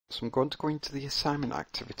So I'm going to go into the assignment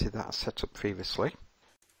activity that I set up previously.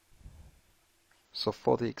 So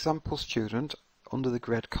for the example student, under the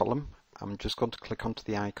grade column, I'm just going to click onto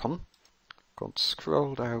the icon, going to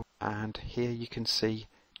scroll down, and here you can see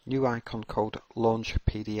new icon called Launch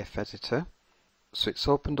PDF Editor. So it's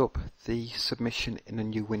opened up the submission in a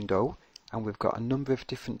new window, and we've got a number of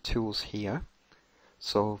different tools here.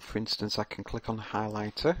 So for instance, I can click on the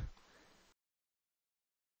highlighter.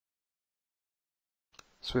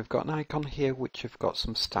 So we've got an icon here which have got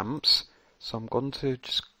some stamps. So I'm going to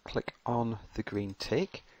just click on the green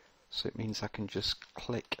tick. So it means I can just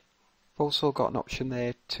click. I've also got an option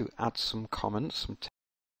there to add some comments, some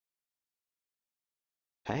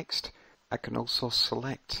text. I can also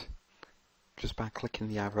select just by clicking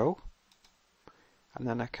the arrow, and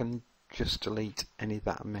then I can just delete any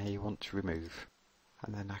that I may want to remove,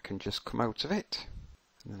 and then I can just come out of it,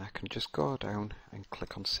 and then I can just go down and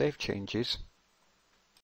click on Save Changes,